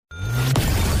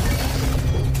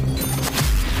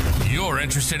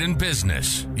interested in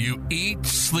business. You eat,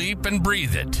 sleep, and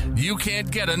breathe it. You can't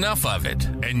get enough of it.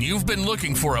 And you've been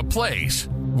looking for a place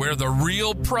where the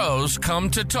real pros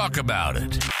come to talk about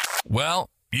it. Well,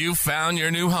 you found your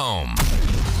new home.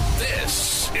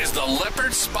 This is the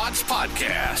Leopard Spots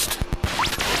Podcast.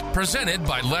 Presented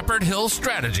by Leopard Hill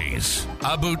Strategies,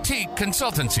 a boutique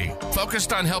consultancy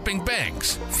focused on helping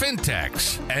banks,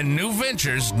 fintechs, and new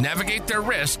ventures navigate their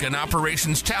risk and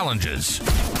operations challenges.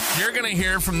 You're going to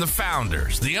hear from the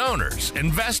founders, the owners,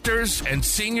 investors, and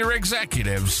senior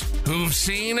executives who've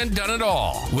seen and done it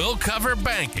all. We'll cover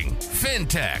banking,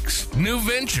 fintechs, new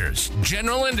ventures,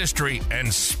 general industry,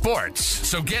 and sports.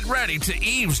 So get ready to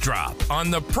eavesdrop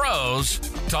on the pros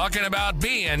talking about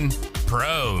being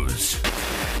pros.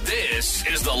 This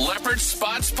is the Leopard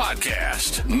Spots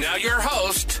Podcast. Now your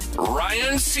host,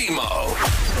 Ryan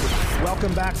Simo.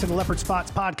 Welcome back to the Leopard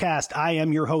Spots Podcast. I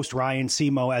am your host, Ryan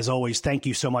Simo. As always, thank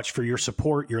you so much for your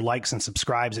support, your likes and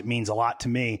subscribes. It means a lot to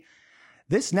me.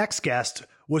 This next guest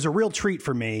was a real treat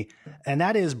for me, and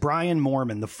that is Brian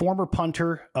Moorman, the former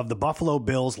punter of the Buffalo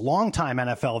Bills, longtime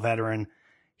NFL veteran.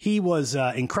 He was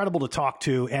incredible to talk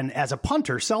to, and as a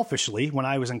punter, selfishly, when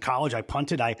I was in college, I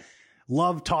punted. I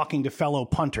loved talking to fellow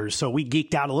punters. So we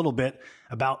geeked out a little bit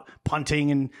about punting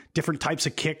and different types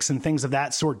of kicks and things of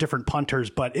that sort, different punters.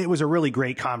 But it was a really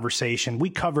great conversation. We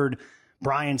covered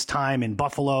Brian's time in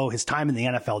Buffalo, his time in the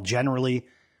NFL generally.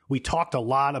 We talked a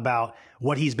lot about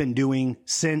what he's been doing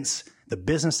since, the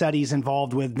business that he's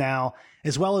involved with now,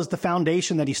 as well as the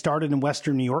foundation that he started in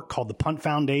Western New York called the Punt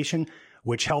Foundation,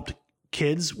 which helped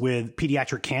kids with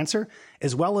pediatric cancer,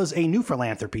 as well as a new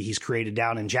philanthropy he's created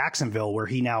down in Jacksonville, where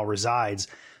he now resides.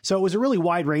 So it was a really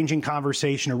wide-ranging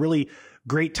conversation, a really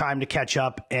great time to catch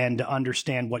up and to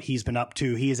understand what he's been up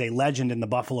to. He is a legend in the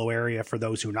Buffalo area for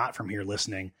those who are not from here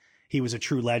listening. He was a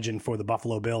true legend for the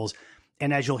Buffalo Bills.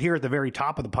 And as you'll hear at the very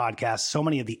top of the podcast, so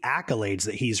many of the accolades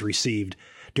that he's received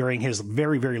during his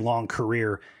very, very long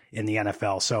career in the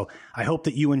NFL. So I hope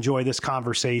that you enjoy this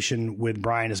conversation with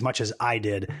Brian as much as I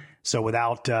did. So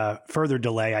without further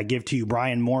delay, I give to you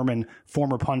Brian Moorman,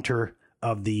 former punter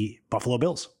of the Buffalo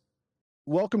Bills.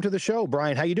 Welcome to the show,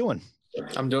 Brian. How you doing?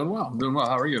 I'm doing well.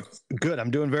 How are you? Good.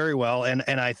 I'm doing very well. And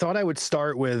I thought I would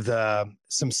start with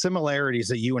some similarities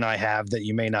that you and I have that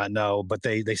you may not know, but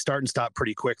they start and stop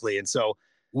pretty quickly. And so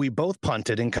we both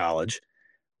punted in college.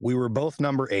 We were both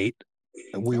number 8.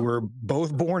 We were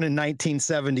both born in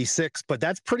 1976, but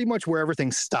that's pretty much where everything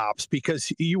stops,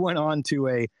 because you went on to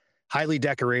a highly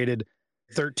decorated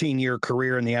 13-year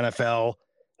career in the NFL,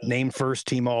 named first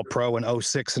team All-Pro in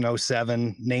 06 and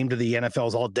 07, named to the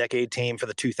NFL's All-Decade team for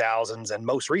the 2000s, and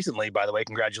most recently, by the way,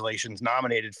 congratulations,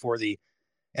 nominated for the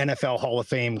NFL Hall of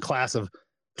Fame class of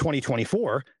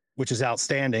 2024, which is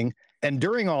outstanding. And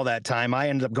during all that time, I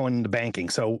ended up going into banking.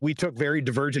 So we took very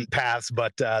divergent paths,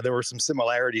 but there were some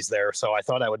similarities there. So I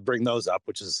thought I would bring those up,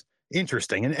 which is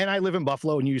interesting. And I live in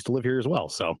Buffalo, and you used to live here as well.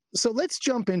 So let's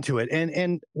jump into it.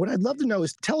 And what I'd love to know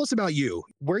is, tell us about you,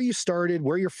 where you started,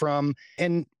 where you're from,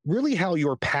 and really how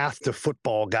your path to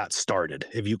football got started.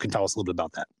 If you can tell us a little bit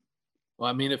about that. Well,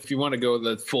 I mean, if you want to go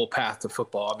the full path to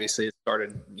football, obviously it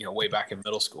started, way back in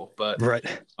middle school, but right.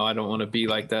 I don't want to be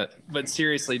like that. But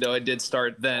seriously, though, I did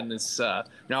start then. I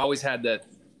always had that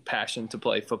passion to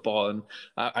play football, and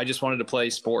I just wanted to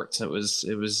play sports. It was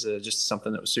just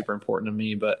something that was super important to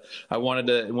me. But I wanted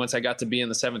to, once I got to be in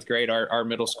the 7th grade, our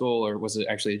middle school, or was it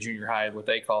actually a junior high, what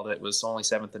they called it, was only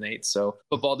 7th and 8th. So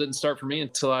football didn't start for me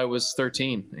until I was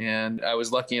 13. And I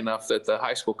was lucky enough that the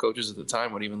high school coaches at the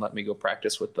time would even let me go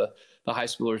practice with the high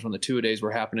schoolers when the two-a-days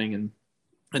were happening.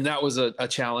 And that was a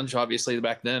challenge. Obviously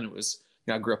back then it was,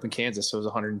 I grew up in Kansas, so it was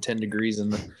 110 degrees in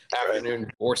the afternoon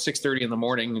or 6:30 in the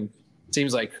morning. And it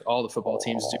seems like all the football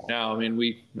teams do now. I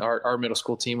mean, our middle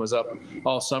school team was up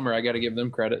all summer. I got to give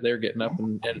them credit. They're getting up,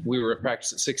 and we were at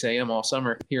practice at 6 a.m. all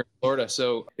summer here in Florida.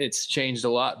 So it's changed a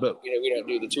lot, but we don't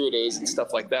do the two-a-days and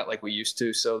stuff like that like we used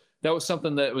to. So that was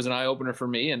something that was an eye-opener for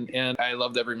me, and I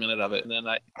loved every minute of it. And then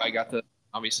I got to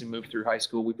obviously move through high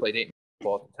school. We played 8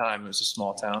 football at the time. It was a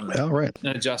small town. Oh, right.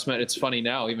 An adjustment. It's funny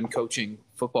now, even coaching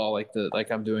football like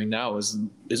I'm doing now is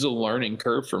a learning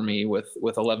curve for me with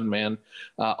 11-man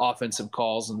offensive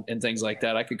calls and things like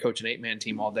that. I could coach an 8-man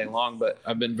team all day long, but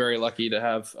I've been very lucky to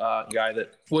have a guy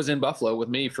that was in Buffalo with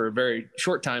me for a very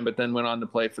short time, but then went on to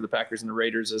play for the Packers and the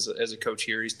Raiders as a coach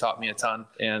here. He's taught me a ton.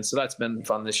 And so that's been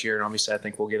fun this year. And obviously I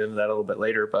think we'll get into that a little bit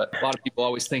later, but a lot of people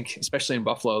always think, especially in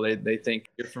Buffalo, they think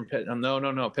you're from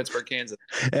no, Pittsburgh, Kansas.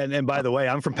 And by the way,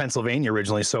 I'm from Pennsylvania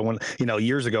originally. So when,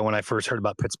 years ago when I first heard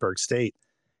about Pittsburgh State,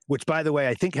 which, by the way,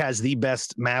 I think has the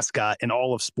best mascot in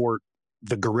all of sport,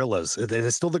 the Gorillas. Is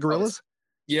it still the Gorillas?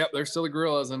 Yep, they're still the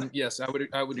gorillas, and yes, I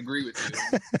would agree with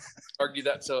you. Argue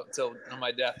that till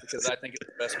my death, because I think it's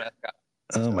the best mascot.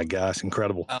 Oh my gosh,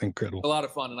 incredible. A lot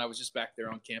of fun. And I was just back there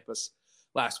on campus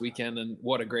last weekend, and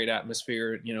what a great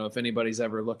atmosphere. If anybody's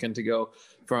ever looking to go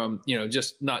from,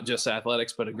 just not just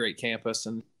athletics, but a great campus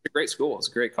and a great school. It's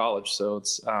a great college. So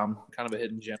it's kind of a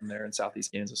hidden gem there in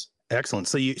Southeast Kansas. Excellent.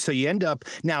 So you end up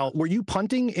now, were you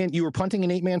punting, and you were punting in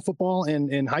 8-man football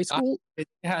in high school?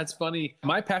 Yeah, it's funny.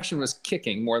 My passion was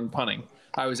kicking more than punting.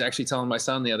 I was actually telling my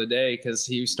son the other day, because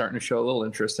he was starting to show a little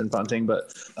interest in punting,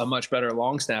 but a much better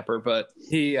long snapper. But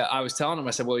I was telling him,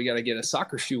 I said, well, you got to get a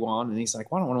soccer shoe on. And he's like,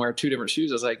 well, I don't want to wear 2 different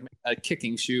shoes. I was like, a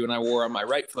kicking shoe, and I wore on my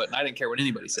right foot, and I didn't care what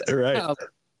anybody said. Right.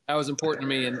 That was important to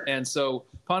me. And so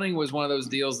punting was one of those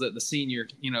deals that the senior,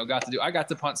 got to do. I got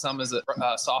to punt some as a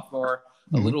sophomore,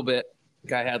 a little bit. I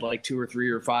think I had like 2 or 3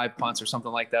 or 5 punts or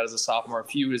something like that as a sophomore, a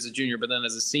few as a junior, but then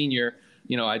as a senior,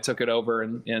 I took it over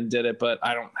and did it, but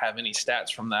I don't have any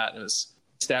stats from that. It was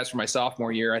stats for my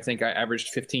sophomore year. I think I averaged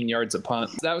 15 yards a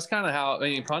punt. That was kind of how,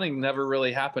 punting never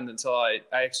really happened until I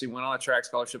actually went on a track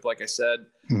scholarship. Like I said,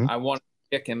 I wanted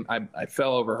to kick, and I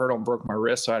fell over a hurdle and broke my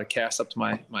wrist. So I had to cast up to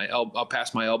my elbow,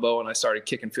 past my elbow, and I started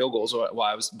kicking field goals while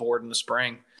I was bored in the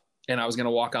spring. And I was going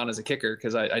to walk on as a kicker,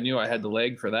 because I knew I had the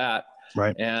leg for that.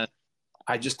 Right. And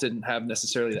I just didn't have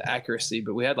necessarily the accuracy,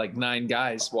 but we had like 9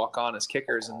 guys walk on as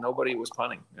kickers, and nobody was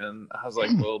punting. And I was like,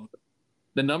 well,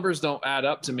 the numbers don't add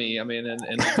up to me. And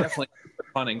definitely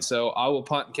punting. So I will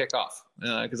punt and kick off,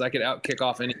 because I could out kick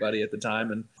off anybody at the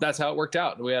time. And that's how it worked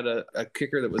out. We had a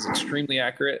kicker that was extremely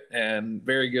accurate and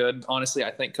very good. Honestly,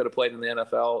 I think could have played in the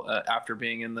NFL after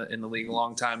being in the league a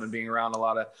long time and being around a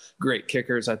lot of great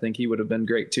kickers. I think he would have been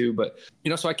great too. But,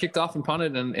 so I kicked off and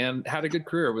punted and had a good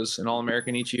career. Was an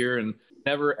All-American each year, and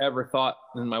never ever thought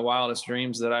in my wildest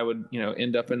dreams that I would,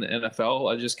 end up in the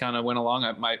NFL. I just kind of went along.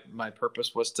 My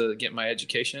purpose was to get my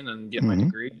education and get my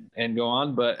degree and go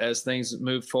on. But as things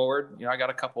moved forward, I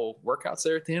got a couple workouts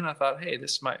there at the end. I thought, hey,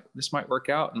 this might work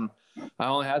out. And I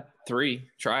only had 3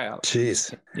 tryouts.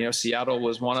 Jeez. Seattle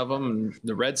was one of them, and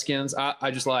the Redskins. I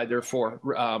just lied. There were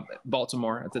 4.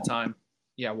 Baltimore at the time.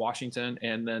 Yeah, Washington,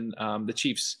 and then the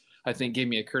Chiefs, I think, gave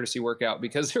me a courtesy workout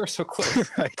because they were so close.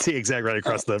 Right, exactly, right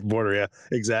across the border. Yeah,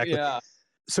 exactly. Yeah.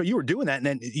 So you were doing that, and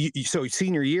then so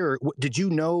senior year, did you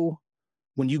know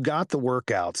when you got the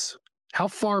workouts? How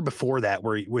far before that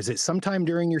was it? Sometime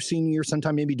during your senior year,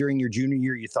 sometime maybe during your junior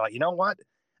year, you thought, you know what,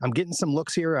 I'm getting some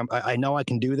looks here. I know I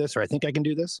can do this, or I think I can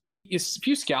do this. A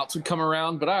few scouts would come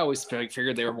around, but I always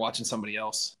figured they were watching somebody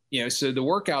else. So the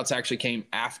workouts actually came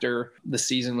after the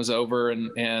season was over,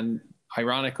 and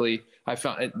ironically, I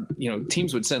found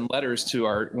teams would send letters to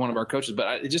one of our coaches,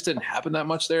 but it just didn't happen that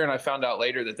much there. And I found out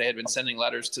later that they had been sending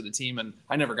letters to the team, and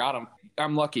I never got them.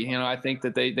 I'm lucky. I think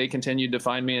that they continued to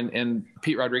find me, and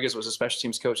Pete Rodriguez was a special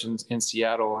teams coach in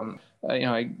Seattle. And,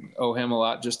 I owe him a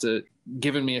lot just to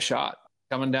giving me a shot,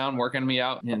 coming down, working me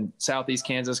out in Southeast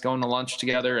Kansas, going to lunch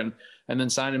together, and then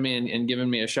signing me and giving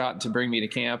me a shot to bring me to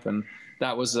camp. And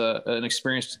that was an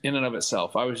experience in and of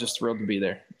itself. I was just thrilled to be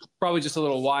there. Probably just a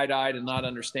little wide-eyed and not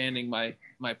understanding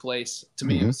my place. To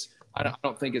me, it was, I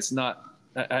don't think it's not.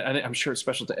 I'm sure it's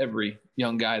special to every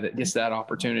young guy that gets that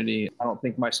opportunity. I don't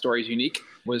think my story is unique.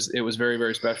 It was very,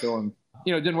 very special, and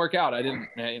it didn't work out. I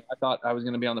thought I was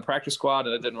going to be on the practice squad,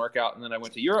 and it didn't work out. And then I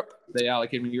went to Europe. They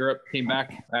allocated me to Europe. Came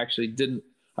back. I actually didn't.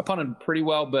 I punted pretty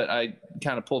well, but I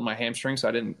kind of pulled my hamstring, so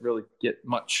I didn't really get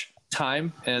much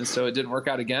time, and so it didn't work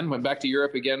out again. Went back to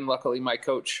Europe again. Luckily, my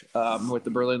coach with the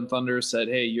Berlin Thunder said,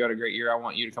 hey, you had a great year. I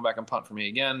want you to come back and punt for me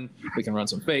again. We can run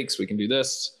some fakes. We can do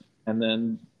this. And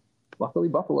then luckily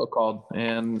Buffalo called,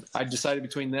 and I decided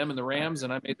between them and the Rams,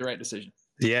 and I made the right decision.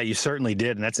 Yeah, you certainly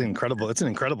did. And that's incredible. It's an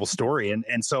incredible story.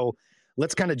 And so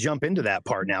let's kind of jump into that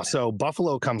part now. So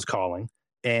Buffalo comes calling,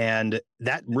 and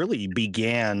that really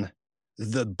began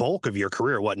the bulk of your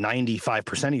career.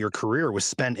 95% of your career was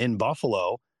spent in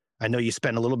Buffalo. I know you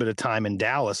spent a little bit of time in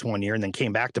Dallas one year and then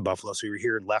came back to Buffalo. So you were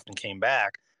here and left and came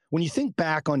back. When you think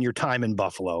back on your time in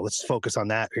Buffalo, let's focus on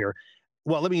that here.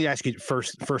 Well, let me ask you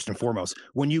first and foremost,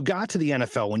 when you got to the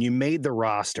NFL, when you made the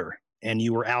roster and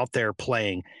you were out there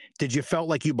playing, did you felt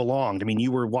like you belonged? I mean,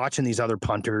 you were watching these other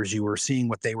punters, you were seeing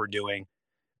what they were doing.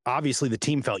 Obviously, the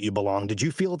team felt you belonged. Did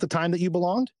you feel at the time that you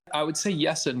belonged? I would say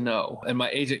yes and no. And my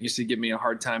agent used to give me a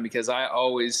hard time because I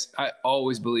always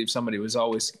believed somebody was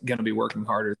always going to be working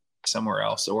harder somewhere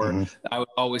else. Or I would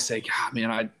always say, God,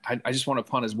 man, I just want to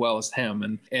punt as well as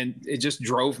him. And it just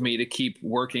drove me to keep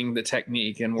working the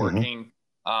technique and working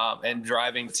and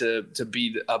driving to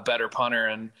be a better punter.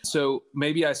 And so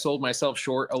maybe I sold myself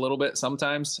short a little bit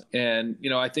sometimes. And,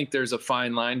 I think there's a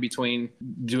fine line between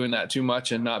doing that too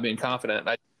much and not being confident.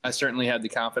 I certainly had the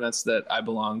confidence that I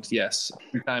belonged. Yes.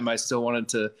 Every time I still wanted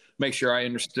to make sure I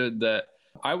understood that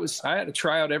I had to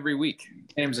try out every week,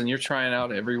 James, and you're trying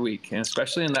out every week. And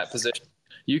especially in that position,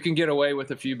 you can get away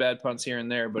with a few bad punts here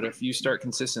and there, but if you start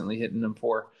consistently hitting them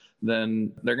poor,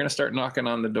 then they're going to start knocking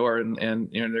on the door and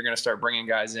they're going to start bringing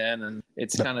guys in, and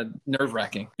it's kind of nerve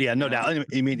wracking. Yeah, no doubt.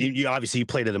 I mean, you obviously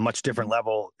played at a much different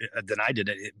level than I did,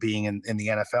 it being in the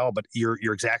NFL, but you're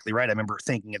exactly right. I remember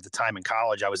thinking at the time in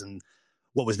college, I was in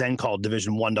what was then called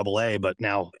Division I AA, but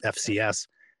now FCS.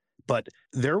 But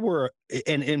there were,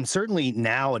 and certainly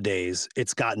nowadays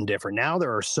it's gotten different. Now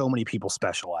there are so many people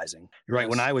specializing, right? Yes.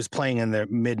 When I was playing in the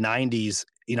mid 90s,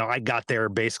 I got there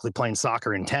basically playing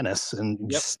soccer and tennis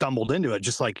and stumbled into it,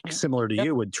 just like similar to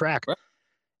you with track. Right.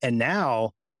 And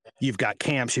now you've got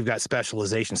camps, you've got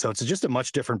specialization. So it's just a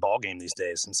much different ball game these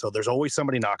days. And so there's always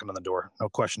somebody knocking on the door. No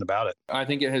question about it. I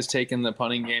think it has taken the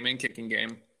punting game and kicking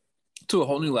game to a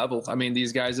whole new level. I mean,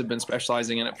 these guys have been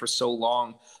specializing in it for so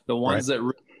long. The ones that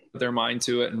really put their mind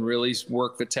to it and really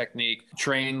work the technique,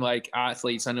 train like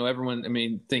athletes. I know everyone,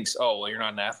 thinks, oh, well, you're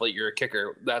not an athlete, you're a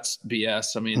kicker. That's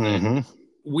BS. I mean,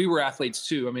 we were athletes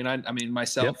too. I mean,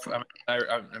 myself,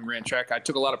 I ran track. I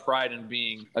took a lot of pride in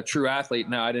being a true athlete.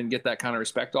 Now, I didn't get that kind of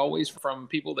respect always from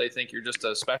people. They think you're just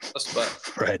a specialist,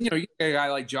 but you get a guy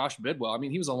like Josh Bidwell. I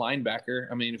mean, he was a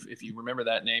linebacker. I mean, if you remember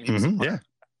that name, he was a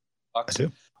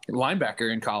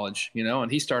linebacker in college,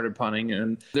 and he started punting,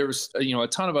 and there was, a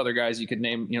ton of other guys you could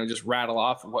name, just rattle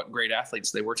off what great athletes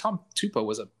they were. Tom Tupou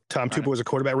was a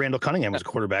quarterback. Randall Cunningham was a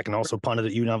quarterback and also punted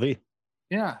at UNLV.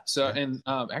 Yeah. So, and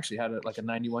actually had a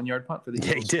 91-yard punt for the Eagles.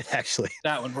 Yeah, he did actually.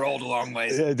 That one rolled a long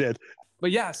ways. Yeah, it did.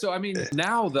 But yeah, so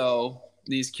now though,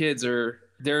 these kids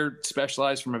they're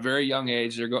specialized from a very young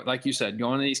age. They're like you said,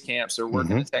 going to these camps, they're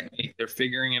working the technique, they're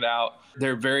figuring it out.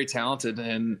 They're very talented.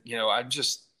 And, I'm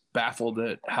just baffled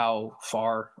at how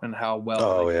far and how well.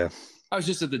 Oh, yeah. I was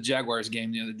just at the Jaguars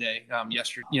game the other day,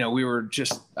 yesterday.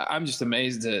 I'm just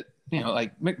amazed at,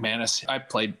 like McManus. I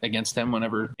played against him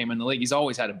whenever he came in the league. He's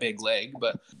always had a big leg,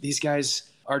 but these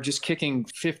guys are just kicking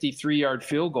 53-yard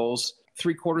field goals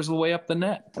 3/4 of the way up the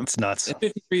net. That's nuts. A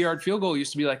 53-yard field goal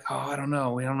used to be like, oh, I don't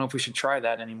know. We don't know if we should try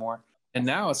that anymore. And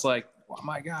now it's like, oh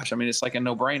my gosh. It's like a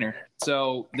no-brainer.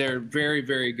 So they're very,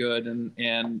 very good. And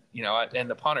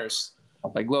the punters,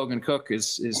 like Logan Cook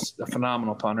is a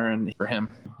phenomenal punter, and for him,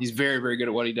 he's very, very good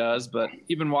at what he does. But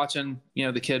even watching,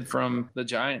 the kid from the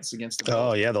Giants against the Bills.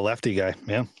 Oh yeah, the lefty guy.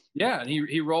 Yeah. Yeah, and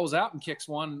he rolls out and kicks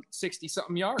one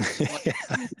 60-something yards.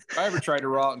 If I ever tried to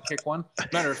roll out and kick one.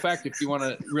 Matter of fact, if you want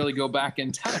to really go back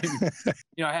in time,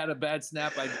 I had a bad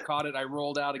snap. I caught it. I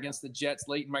rolled out against the Jets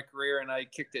late in my career, and I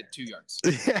kicked it 2 yards.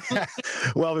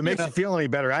 Well, if it makes you feel any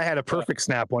better, I had a perfect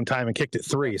snap one time and kicked it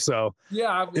 3. So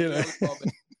yeah,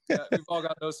 we've all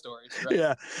got those stories, right?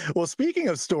 Yeah. Well, speaking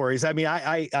of stories,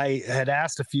 I had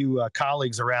asked a few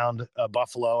colleagues around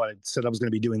Buffalo. I said I was going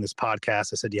to be doing this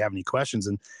podcast. I said, do you have any questions?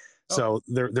 And so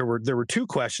there were 2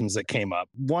 questions that came up.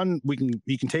 One,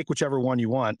 you can take whichever one you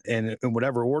want and in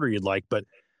whatever order you'd like. But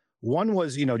one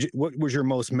was, what was your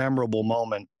most memorable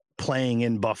moment playing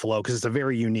in Buffalo? Because it's a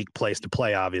very unique place to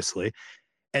play, obviously.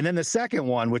 And then the second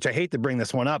one, which I hate to bring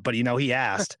this one up, but he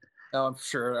asked. Oh, I'm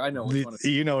sure. I know which one it is.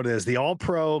 You know what it is. The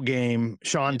All-Pro game,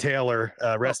 Sean Taylor,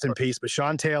 rest in peace, but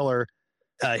Sean Taylor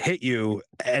hit you.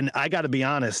 And I got to be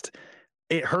honest,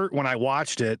 it hurt when I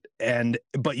watched it,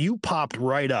 but you popped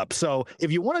right up. So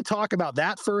if you want to talk about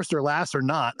that first or last or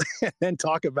not, and then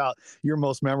talk about your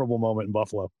most memorable moment in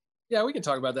Buffalo. Yeah, we can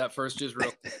talk about that first, just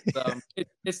real quick.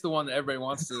 It's the one that everybody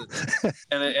wants to,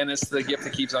 and it's the gift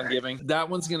that keeps on giving. That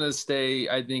one's going to stay,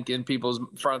 I think, in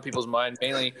front of people's mind.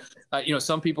 Mainly,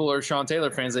 some people are Sean Taylor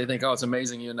fans. They think, oh, it's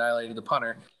amazing you annihilated the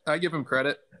punter. I give him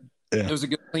credit. Yeah. It was a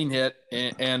good, clean hit,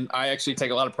 and I actually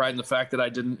take a lot of pride in the fact that I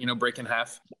didn't, break in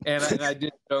half. And I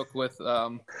did joke with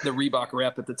the Reebok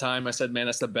rep at the time. I said, man,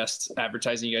 that's the best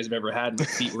advertising you guys have ever had. And my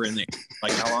feet were in there.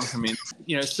 Like, how long?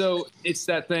 So it's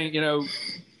that thing,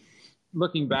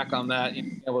 looking back on that,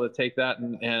 being able to take that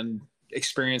and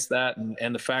experience that,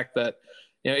 and the fact that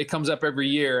it comes up every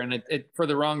year, and it for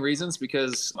the wrong reasons,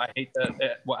 because I hate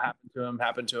that what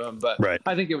happened to him. But right.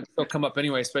 I think it would still come up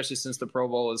anyway, especially since the Pro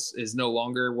Bowl is no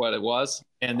longer what it was,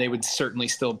 and they would certainly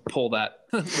still pull that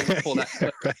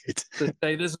right. To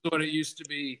say this is what it used to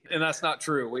be, and that's not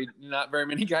true. Not very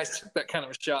many guys took that kind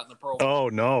of a shot in the Pro Bowl. Oh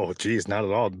no, geez, not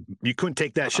at all. You couldn't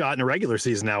take that shot in a regular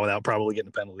season now without probably getting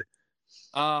a penalty.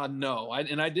 No,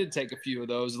 I did take a few of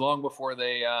those long before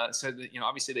they said that,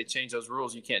 obviously they changed those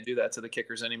rules. You can't do that to the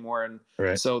kickers anymore. And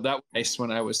right. So that was nice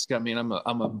when I'm a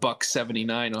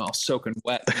 $179, all soaking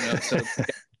wet, so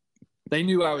they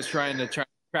knew I was trying to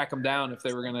track them down if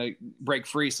they were going to break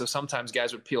free. So sometimes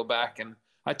guys would peel back and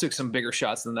I took some bigger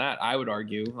shots than that, I would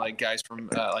argue, like guys from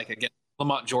again,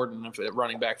 Lamont Jordan,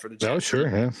 running back for the Jets. Oh, sure.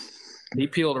 Yeah. He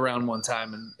peeled around one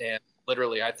time and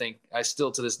literally, I think I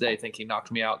still to this day think he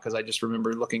knocked me out because I just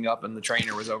remember looking up and the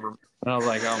trainer was over me. And I was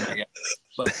like, oh my God.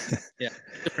 But yeah,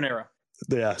 different era.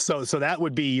 Yeah. So that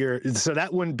would be that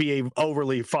wouldn't be a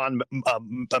overly fond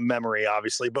a memory,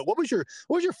 obviously. But what was your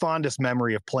fondest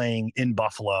memory of playing in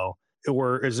Buffalo?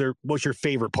 Or what's your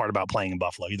favorite part about playing in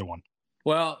Buffalo? Either one.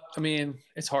 Well, I mean,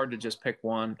 it's hard to just pick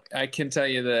one. I can tell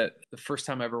you that the first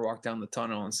time I ever walked down the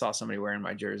tunnel and saw somebody wearing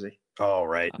my jersey. Oh,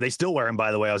 right. They still wear them,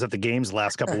 by the way. I was at the games the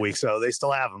last couple of weeks, so they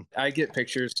still have them. I get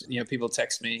pictures, people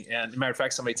text me. And as a matter of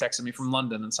fact, somebody texted me from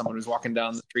London and someone was walking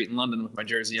down the street in London with my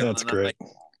jersey on. That's great.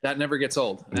 Like, that never gets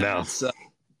old. And no.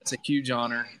 It's a huge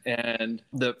honor. And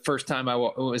the first time I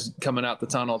was coming out the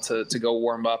tunnel to go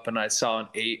warm up and I saw an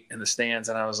 8 in the stands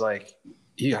and I was like,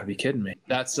 you gotta be kidding me.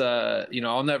 That's,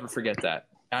 I'll never forget that.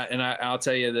 And I'll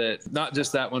tell you that not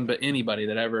just that one, but anybody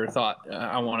that ever thought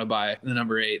I want to buy the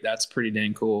number 8, that's pretty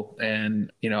dang cool.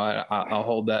 And, I'll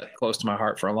hold that close to my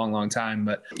heart for a long, long time.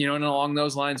 But, and along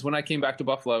those lines, when I came back to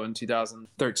Buffalo in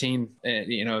 2013,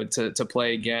 to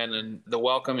play again and the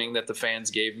welcoming that the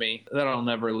fans gave me, that'll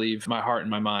never leave my heart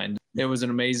and my mind. It was an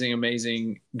amazing,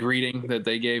 amazing greeting that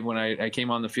they gave when I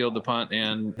came on the field to punt.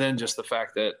 And then just the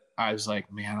fact that I was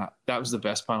like, man, that was the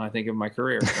best punt I think of my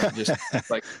career. Just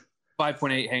like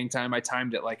 5.8 hang time. I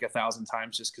timed it like 1,000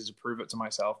 times just because to prove it to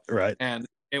myself. Right. And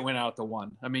it went out to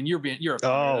 1. I mean, you're a punter.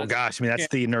 Oh gosh. I mean, that's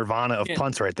the nirvana of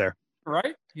punts right there.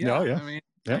 Right. Yeah. Oh, yeah. I mean,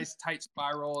 nice tight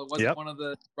spiral. It wasn't one of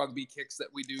the rugby kicks that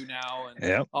we do now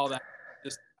and all that.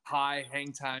 Just high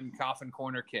hang time coffin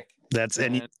corner kick. And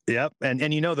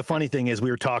the funny thing is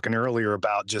we were talking earlier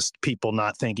about just people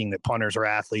not thinking that punters are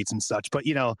athletes and such, but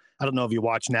I don't know if you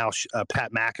watch now,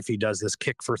 Pat McAfee does this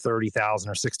kick for $30,000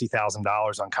 or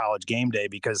 $60,000 on College Game Day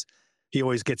because he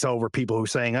always gets over people who are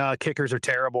saying, kickers are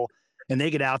terrible, and they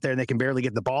get out there and they can barely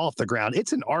get the ball off the ground.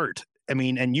 It's an art. I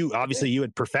mean, and you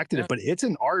had perfected it, but it's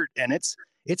an art and it's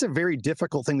a very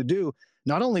difficult thing to do.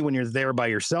 Not only when you're there by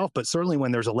yourself, but certainly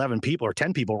when there's 11 people or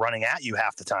 10 people running at you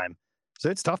half the time. So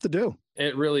it's tough to do.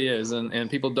 It really is. And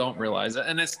people don't realize it.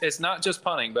 And it's not just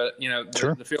punting, but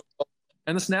the field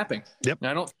and the snapping. Yep. And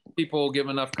I don't think people give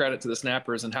enough credit to the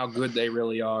snappers and how good they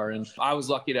really are. And I was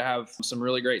lucky to have some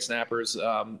really great snappers.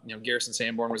 Garrison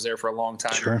Sanborn was there for a long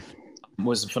time. Sure.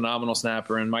 Was a phenomenal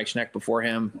snapper, and Mike Schneck before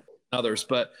him, others.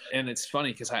 And it's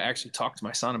funny because I actually talk to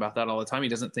my son about that all the time. He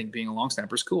doesn't think being a long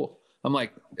snapper is cool. I'm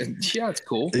like, yeah, it's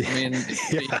cool. I mean,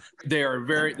 they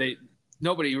are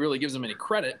nobody really gives them any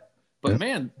credit, but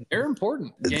man, they're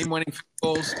important. Game-winning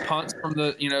goals, punts from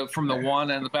the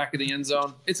 1 and the back of the end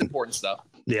zone. It's important stuff.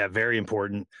 Yeah, very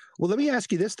important. Well, let me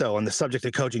ask you this though, on the subject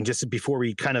of coaching, just before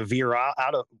we kind of veer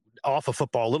off of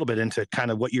football a little bit into kind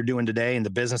of what you're doing today and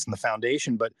the business and the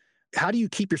foundation, but how do you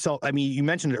keep yourself, I mean, you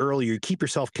mentioned it earlier, you keep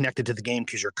yourself connected to the game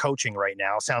because you're coaching right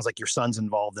now. Sounds like your son's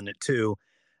involved in it too.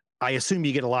 I assume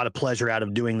you get a lot of pleasure out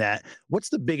of doing that. What's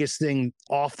the biggest thing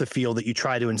off the field that you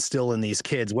try to instill in these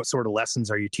kids? What sort of lessons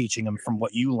are you teaching them from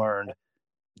what you learned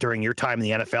during your time in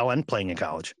the NFL and playing in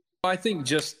college? I think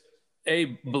just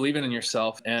believing in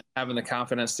yourself and having the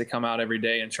confidence to come out every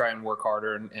day and try and work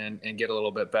harder and get a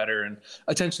little bit better, and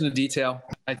attention to detail.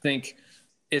 I think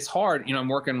it's hard. I'm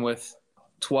working with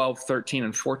 12, 13,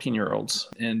 and 14-year-olds,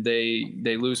 and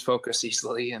they lose focus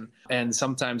easily. And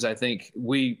sometimes I think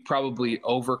we probably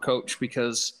overcoach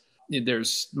because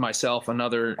there's myself,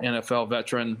 another NFL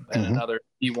veteran, and another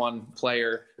D1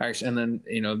 player, actually, and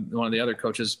then, one of the other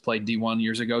coaches played D1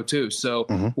 years ago too. So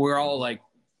we're all like,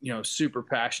 super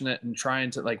passionate and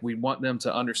trying to, we want them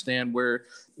to understand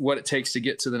what it takes to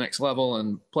get to the next level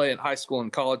and play at high school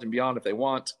and college and beyond if they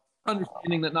want,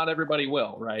 understanding that not everybody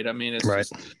will, right? I mean, it's right.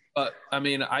 But I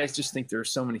mean, I just think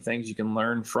there's so many things you can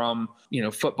learn from,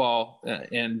 football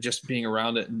and just being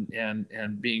around it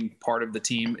and being part of the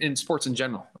team in sports in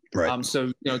general. Right.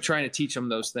 So, trying to teach them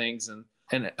those things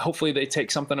and hopefully they take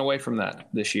something away from that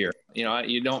this year.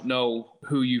 You don't know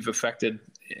who you've affected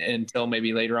until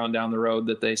maybe later on down the road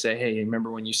that they say, hey,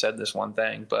 remember when you said this one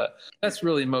thing? But that's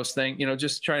really most thing,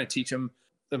 just trying to teach them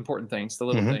the important things, the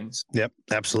little things. Yep,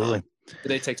 absolutely.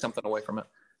 They take something away from it.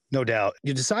 No doubt.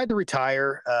 You decided to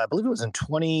retire, I believe it was in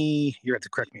you have to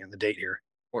correct me on the date here.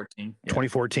 14. Yeah.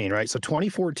 2014, right? So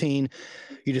 2014,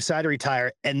 you decided to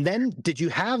retire. And then did you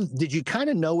kind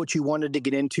of know what you wanted to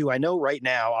get into? I know right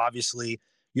now, obviously,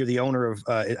 you're the owner of,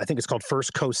 I think it's called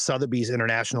First Coast Sotheby's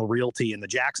International Realty in the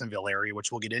Jacksonville area, which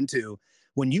we'll get into.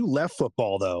 When you left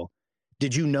football, though,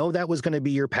 did you know that was going to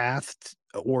be your path,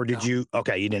 or did you?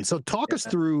 Okay, you didn't. So talk us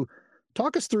through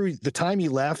the time you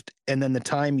left and then the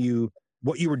time you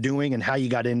what you were doing and how you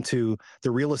got into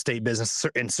the real estate business,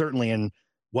 and certainly in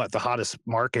the hottest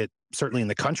market, certainly in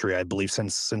the country, I believe,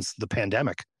 since the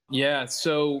pandemic. Yeah.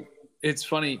 So it's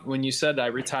funny when you said I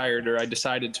retired, or I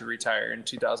decided to retire in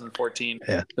 2014.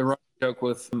 Yeah. The running joke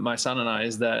with my son and I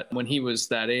is that when he was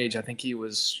that age, I think he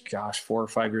was, 4 or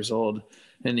 5 years old.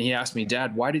 And he asked me,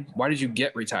 Dad, why did you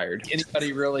get retired?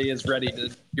 Anybody really is ready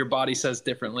to, your body says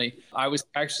differently. I was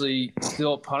actually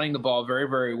still punting the ball very,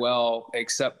 very well,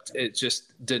 except it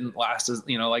just didn't last as,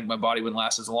 like my body wouldn't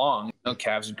last as long.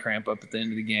 Calves would cramp up at the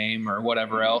end of the game or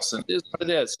whatever else. And it is what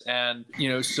it is. And,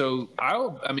 so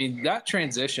that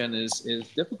transition is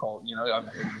difficult.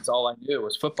 It's all I knew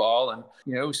was football.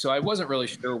 And, so I wasn't really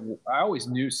sure. I always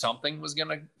knew something was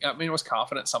was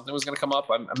confident something was going to come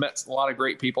up. I met a lot of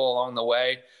great people along the way.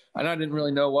 And I didn't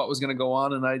really know what was going to go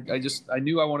on. And I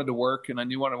knew I wanted to work, and I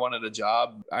knew I wanted a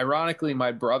job. Ironically,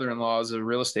 my brother-in-law is a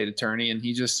real estate attorney, and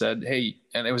he just said, hey,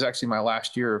 and it was actually my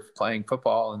last year of playing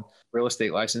football and real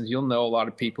estate license. You'll know a lot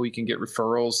of people. You can get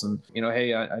referrals and,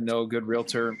 hey, I know a good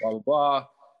realtor and blah, blah, blah.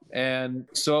 And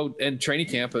so in training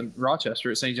camp in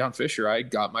Rochester at St. John Fisher, I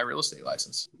got my real estate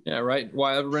license. Yeah, right.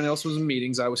 While everyone else was in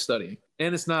meetings, I was studying.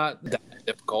 And it's not that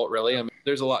difficult, really.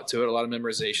 There's a lot to it, a lot of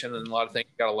memorization, and a lot of things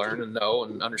you got to learn and know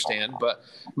and understand. But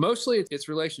mostly it's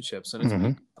relationships,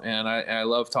 and and I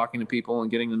love talking to people and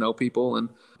getting to know people,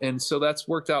 and so that's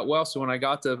worked out well. So when I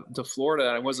got to Florida,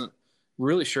 I wasn't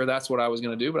really sure that's what I was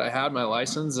going to do, but I had my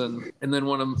license, and then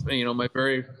one of my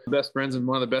very best friends and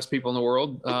one of the best people in the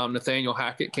world, Nathaniel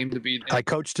Hackett, came to be. I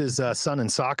coached his son in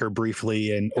soccer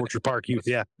briefly in Orchard Park Youth.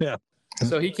 Yeah.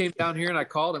 So he came down here, and I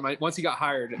called him. Once he got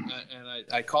hired, and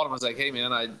I called him. I was like, "Hey,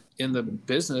 man, in the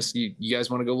business, you guys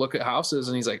want to go look at houses?"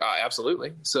 And he's like, "Oh,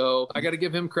 absolutely." So I got to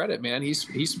give him credit, man. He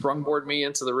sprungboarded me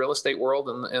into the real estate world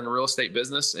and the real estate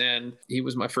business, and he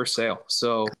was my first sale.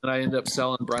 So and I ended up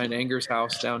selling Brian Anger's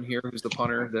house down here, who's the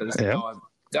punter that is now in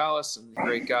Dallas, and a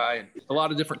great guy, and a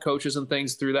lot of different coaches and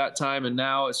things through that time. And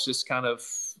now it's just kind of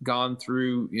gone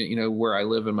through, where I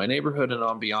live in my neighborhood and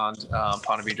on beyond,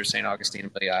 Ponte Vedra, St. Augustine,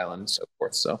 Amelia Island, and so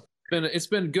forth. So it's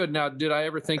been good. Now, did I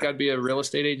ever think I'd be a real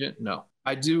estate agent? No.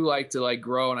 I do like to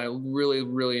grow, and I really,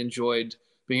 really enjoyed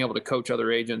being able to coach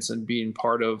other agents and being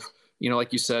part of,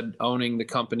 like you said, owning the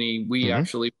company. We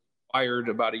actually hired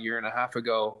about a year and a half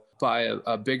ago by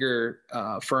a bigger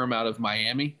firm out of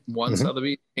Miami. One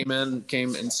Sotheby's came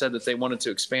and said that they wanted to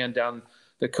expand down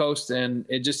the coast, and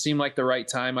it just seemed like the right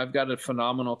time. I've got a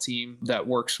phenomenal team that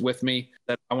works with me,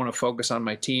 that I want to focus on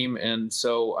my team. And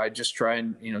so I just try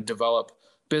and, develop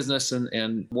business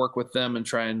and work with them and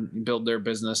try and build their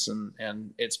business.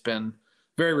 And it's been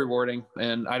very rewarding.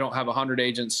 And I don't have 100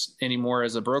 agents anymore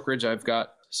as a brokerage. That's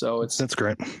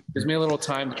great. Gives me a little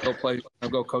time to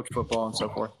go coach football and so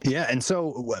forth. Yeah. And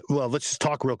so, well, let's just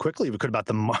talk real quickly, if we could, about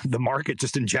the market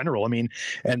just in general.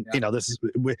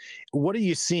 What are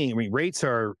you seeing? Rates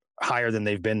are higher than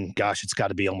they've been. Gosh, it's got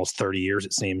to be almost 30 years,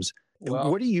 it seems.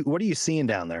 Well, what are you seeing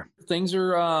down there? Things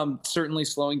are certainly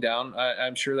slowing down.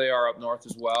 I'm sure they are up north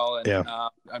as well. And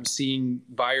I'm seeing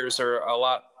buyers are a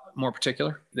lot more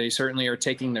particular. They certainly are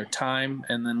taking their time.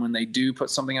 And then when they do put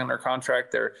something on their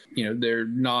contract, they're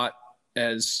not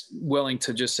as willing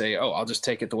to just say, oh, I'll just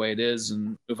take it the way it is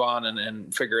and move on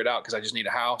and figure it out because I just need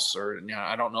a house, or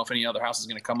I don't know if any other house is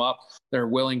going to come up. They're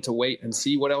willing to wait and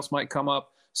see what else might come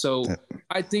up. So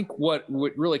I think what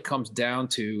really comes down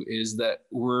to is that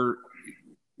we're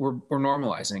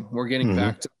normalizing. We're getting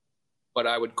back to what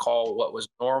I would call what was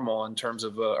normal in terms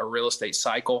of a real estate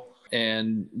cycle.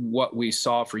 And what we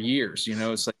saw for years,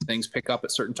 it's like things pick up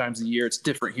at certain times of the year. It's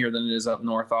different here than it is up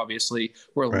north. Obviously,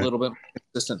 we're a little bit more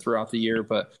consistent throughout the year,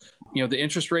 but the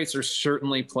interest rates are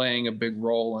certainly playing a big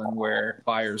role in where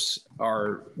buyers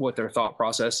are, what their thought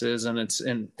process is,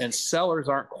 and sellers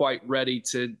aren't quite ready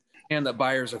to. And that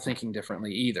buyers are thinking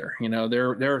differently either.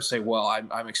 They're saying, well,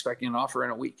 I'm expecting an offer in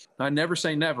a week. I never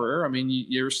say never.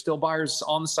 You're still buyers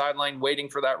on the sideline waiting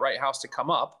for that right house to come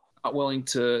up. Not willing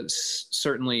to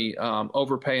certainly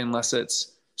overpay unless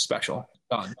it's special,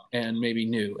 done, and maybe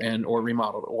new or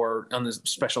remodeled or on the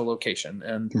special location.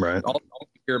 And all you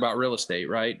hear about real estate,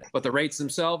 right? But the rates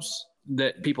themselves,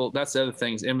 that's the other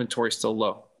thing, is inventory still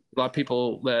low. A lot of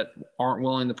people that aren't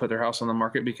willing to put their house on the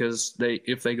market because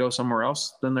if they go somewhere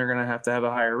else, then they're going to have a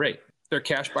higher rate. They're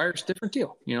cash buyers, different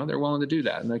deal. They're willing to do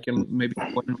that, and they can maybe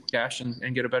put in cash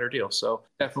and get a better deal. So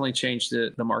definitely changed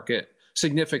the market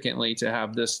significantly to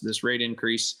have this rate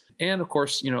increase, and of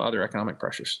course, other economic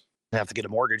pressures. I have to get a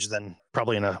mortgage, then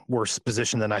probably in a worse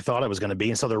position than I thought I was going to be.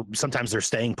 And so sometimes they're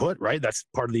staying put, right? That's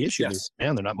part of the issue. Yes.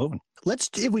 They're not moving. Let's,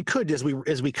 if we could, as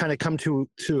we kind of come to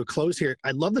a close here,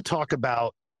 I'd love to talk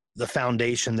about the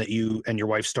foundation that you and your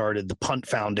wife started, the Punt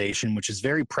Foundation, which is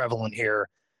very prevalent here,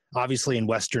 obviously in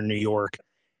Western New York.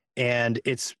 And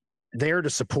it's there to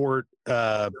support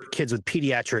kids with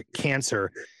pediatric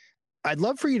cancer. I'd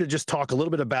love for you to just talk a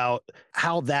little bit about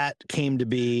how that came to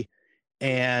be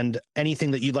and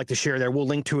anything that you'd like to share there. We'll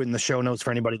link to it in the show notes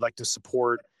for anybody who'd like to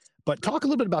support. But talk a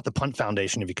little bit about the Punt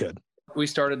Foundation, if you could. We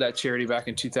started that charity back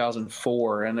in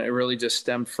 2004, and it really just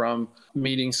stemmed from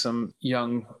meeting some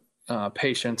young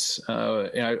patients.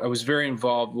 And I was very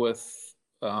involved with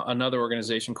another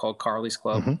organization called Carly's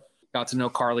Club. Mm-hmm. Got to know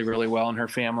Carly really well and her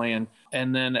family.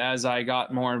 And then as I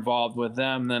got more involved with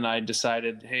them, then I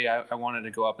decided, hey, I wanted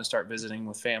to go up and start visiting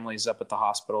with families up at the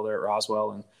hospital there at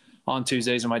Roswell and on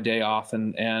Tuesdays on my day off,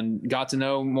 and got to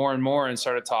know more and more and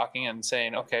started talking and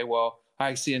saying, okay, well,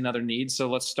 I see another need, so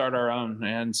let's start our own.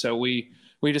 And so we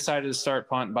decided to start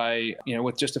Punt by,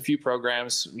 with just a few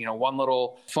programs, one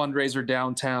little fundraiser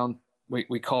downtown.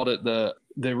 We called it the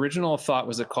original thought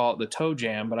was to call it the Toe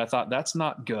Jam, but I thought that's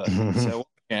not good. So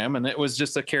and it was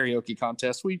just a karaoke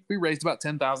contest. We raised about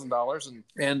 $10,000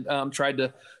 and tried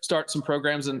to start some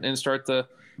programs and start to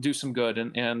do some good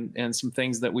and some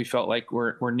things that we felt like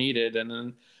were needed. And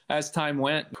then as time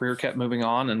went, career kept moving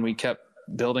on, and we kept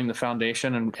building the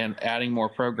foundation and adding more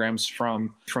programs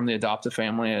from the adoptive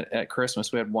family. At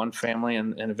Christmas, we had one family,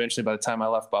 and eventually by the time I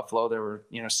left Buffalo, there were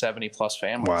 70 plus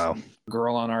families. Wow. A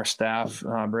girl on our staff,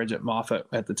 Bridget Moffat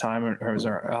at the time, her was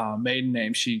our maiden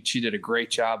name. She did a great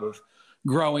job of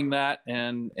growing that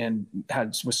and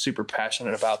was super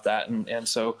passionate about that. And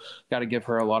so got to give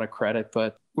her a lot of credit,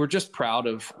 but we're just proud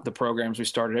of the programs we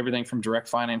started, everything from direct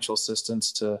financial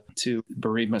assistance to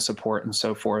bereavement support and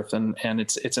so forth. And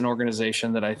it's an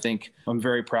organization that I think I'm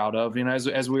very proud of.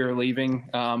 As we were leaving,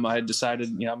 I had decided,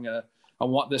 I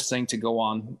want this thing to go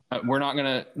on. We're not going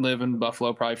to live in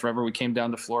Buffalo probably forever. We came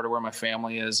down to Florida where my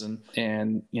family is,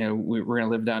 and we're going to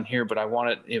live down here, but I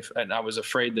want it and I was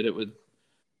afraid that it would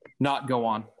not go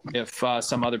on if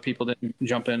some other people didn't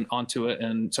jump in onto it.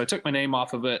 And so I took my name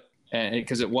off of it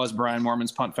because it was Brian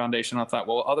Moorman's Punt Foundation. I thought,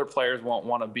 well, other players won't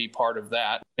want to be part of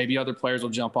that. Maybe other players will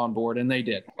jump on board, and they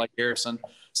did. Like Harrison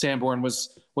Sanborn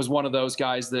was one of those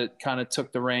guys that kind of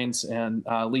took the reins, and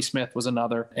Lee Smith was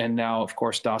another. And now, of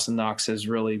course, Dawson Knox has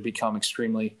really become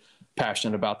extremely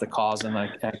passionate about the cause, and I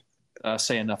can't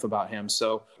say enough about him.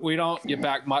 So we don't get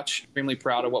back much. Extremely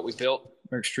proud of what we built.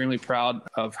 We're extremely proud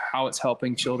of how it's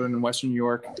helping children in Western New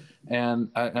York. And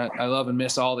I love and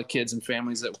miss all the kids and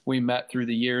families that we met through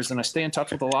the years. And I stay in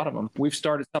touch with a lot of them. We've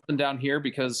started something down here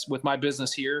because with my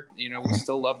business here, we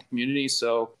still love the community.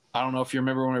 So I don't know if you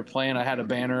remember when we were playing, I had a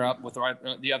banner up with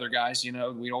the other guys.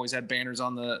 We always had banners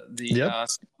on Yep.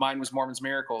 Mine was Moorman's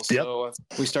Miracles. Yep. So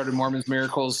we started Moorman's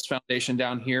Miracles Foundation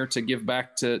down here to give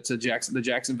back to the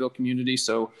Jacksonville community.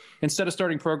 So instead of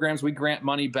starting programs, we grant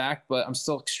money back, but I'm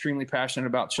still extremely passionate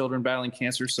about children battling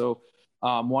cancer. So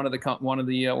one of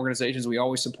the organizations we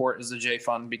always support is the J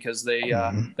Fund, because they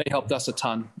helped us a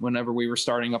ton whenever we were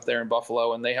starting up there in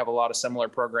Buffalo, and they have a lot of similar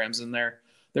programs in there.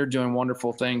 They're doing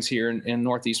wonderful things here in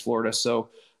Northeast Florida. So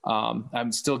I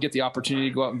still get the opportunity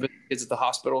to go out and visit kids at the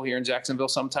hospital here in Jacksonville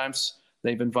sometimes.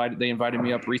 They invited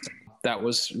me up recently. That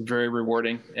was very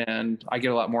rewarding, and I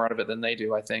get a lot more out of it than they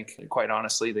do, I think. Quite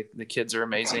honestly, the kids are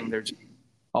amazing. They're just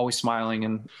always smiling,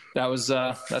 and that's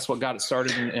what got it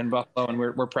started in Buffalo, and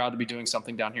we're proud to be doing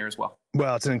something down here as well.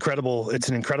 Well, it's an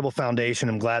incredible foundation.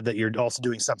 I'm glad that you're also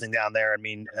doing something down there. I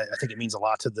mean, I think it means a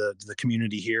lot to the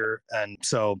community here. And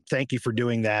so thank you for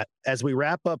doing that. As we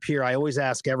wrap up here, I always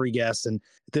ask every guest and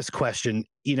this question,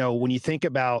 when you think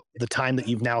about the time that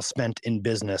you've now spent in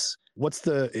business,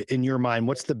 in your mind,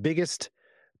 what's the biggest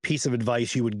piece of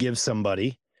advice you would give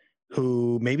somebody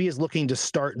who maybe is looking to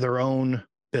start their own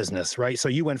business, right? So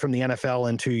you went from the NFL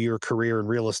into your career in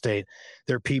real estate.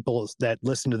 There are people that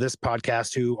listen to this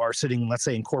podcast who are sitting, let's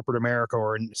say, in corporate America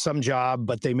or in some job,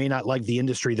 but they may not like the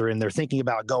industry they're in. They're thinking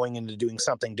about going into doing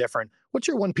something different. What's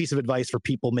your one piece of advice for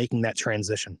people making that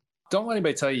transition? Don't let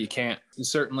anybody tell you can't.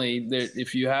 Certainly,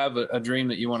 if you have a dream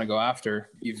that you want to go after,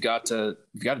 you've got to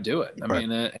do it. I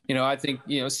mean, I think,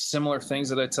 similar things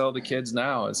that I tell the kids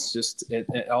now, it's just,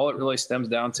 all it really stems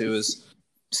down to is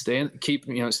stay on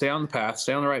the path,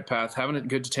 stay on the right path, having a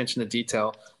good attention to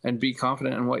detail, and be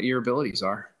confident in what your abilities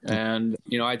are. And,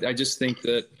 I just think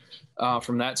that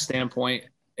from that standpoint,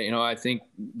 I think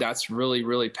that's really,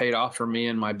 really paid off for me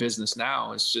in my business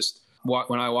now. It's just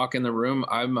when I walk in the room,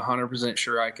 I'm 100%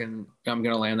 sure I'm going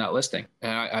to land that listing.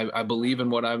 And I believe in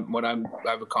what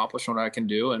I've accomplished, what I can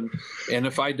do. And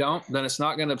if I don't, then it's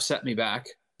not going to set me back.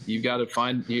 You've got to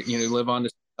find, live on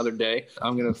this another day.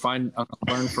 I'm going to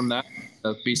learn from that,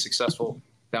 be successful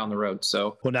down the road.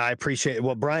 So, well, no, I appreciate it.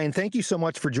 Well, Brian, thank you so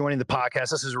much for joining the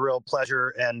podcast. This is a real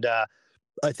pleasure. And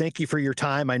I thank you for your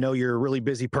time. I know you're a really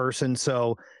busy person,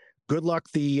 so good luck.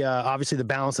 Obviously the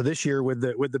balance of this year with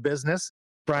the business.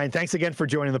 Brian, thanks again for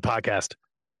joining the podcast.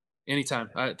 Anytime.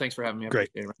 Thanks for having me. Great.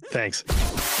 Thanks.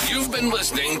 You've been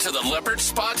listening to the Leopard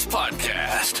Spots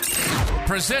Podcast,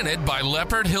 presented by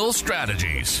Leopard Hill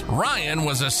Strategies. Ryan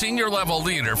was a senior level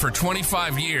leader for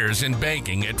 25 years in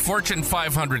banking at Fortune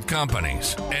 500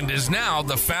 companies and is now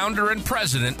the founder and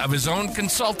president of his own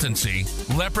consultancy,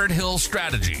 Leopard Hill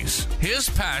Strategies. His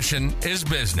passion is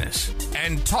business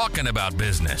and talking about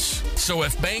business. So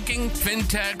if banking,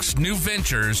 fintechs, new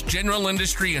ventures, general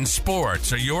industry, and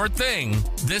sports are your thing,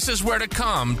 this is where to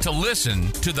come to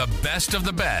listen to the best of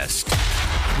the best.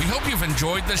 We hope you've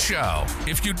enjoyed the show.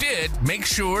 If you did, make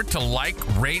sure to like,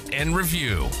 rate, and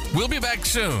review. We'll be back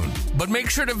soon, but make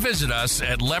sure to visit us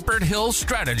at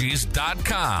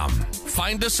leopardhillstrategies.com.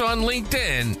 Find us on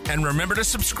LinkedIn, and remember to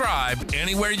subscribe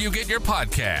anywhere you get your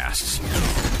podcasts.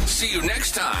 See you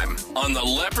next time on the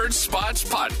Leopard Spots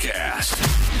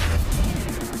Podcast.